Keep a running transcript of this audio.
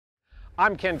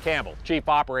I'm Ken Campbell, Chief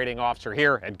Operating Officer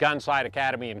here at Gunsite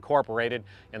Academy Incorporated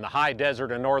in the high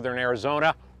desert of northern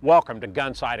Arizona. Welcome to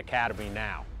Gunsite Academy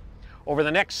Now. Over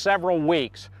the next several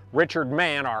weeks, Richard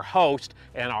Mann, our host,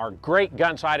 and our great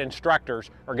Gunsite instructors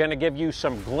are going to give you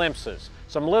some glimpses,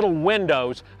 some little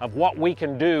windows of what we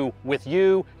can do with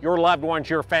you, your loved ones,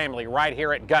 your family right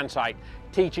here at Gunsite,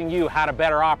 teaching you how to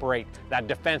better operate that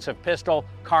defensive pistol,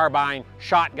 carbine,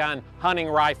 shotgun, hunting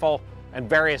rifle, and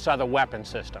various other weapon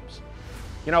systems.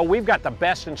 You know, we've got the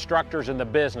best instructors in the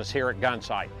business here at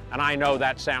Gunsite, and I know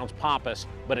that sounds pompous,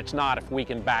 but it's not if we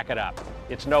can back it up.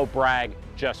 It's no brag,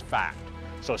 just fact.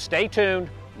 So stay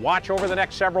tuned, watch over the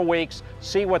next several weeks,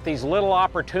 see what these little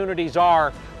opportunities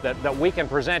are that we can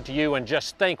present to you, and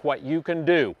just think what you can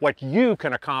do, what you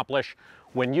can accomplish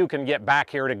when you can get back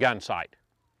here to Gunsite.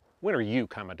 When are you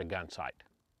coming to Gunsite?